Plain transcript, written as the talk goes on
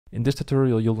In this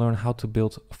tutorial, you'll learn how to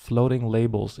build floating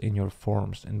labels in your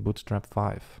forms in Bootstrap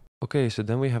 5. Okay, so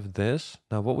then we have this.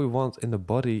 Now what we want in the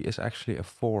body is actually a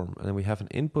form. And we have an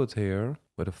input here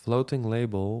with a floating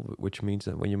label, which means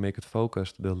that when you make it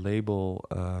focused, the label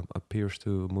appears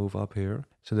to move up here.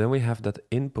 So then we have that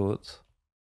input.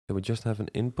 So we just have an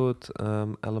input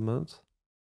element.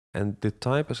 And the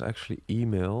type is actually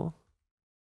email.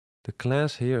 The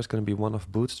class here is going to be one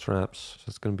of Bootstraps. So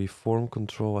it's going to be form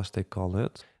control as they call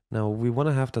it. Now we want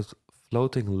to have that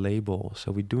floating label.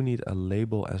 So we do need a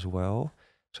label as well.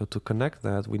 So to connect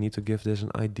that, we need to give this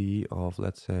an ID of,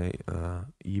 let's say,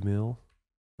 email,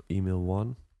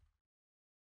 email1,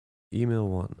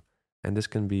 email1. And this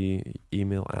can be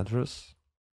email address.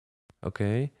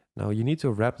 Okay, now you need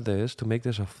to wrap this to make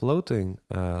this a floating,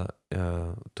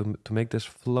 to make this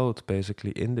float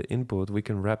basically in the input. We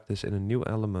can wrap this in a new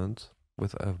element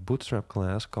with a Bootstrap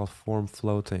class called form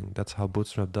floating. That's how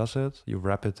Bootstrap does it. You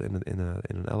wrap it in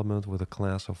an element with a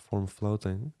class of form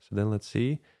floating. So then let's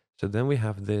see. So then we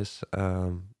have this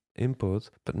input,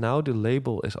 but now the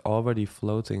label is already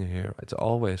floating here. It's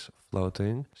always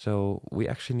floating. So we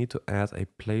actually need to add a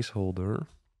placeholder.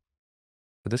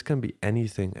 But this can be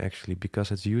anything actually,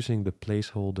 because it's using the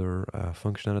placeholder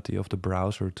functionality of the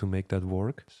browser to make that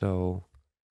work. So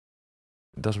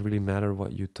it doesn't really matter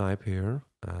what you type here.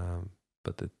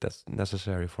 But that's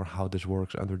necessary for how this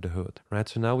works under the hood, right?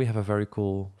 So now we have a very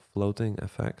cool floating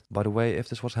effect. By the way, if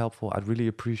this was helpful, I'd really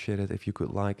appreciate it if you could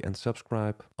like and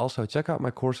subscribe. Also, check out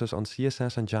my courses on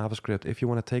CSS and JavaScript if you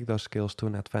want to take those skills to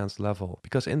an advanced level,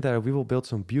 because in there we will build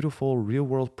some beautiful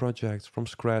real-world projects from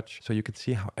scratch so you can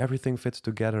see how everything fits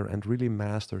together and really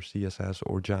master CSS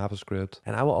or JavaScript.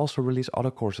 And I will also release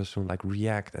other courses soon, like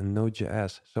React and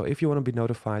Node.js. So if you want to be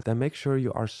notified, then make sure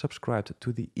you are subscribed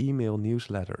to the email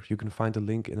newsletter. You can find the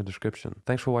link in the description.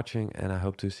 Thanks for watching, and I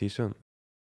hope to see you soon.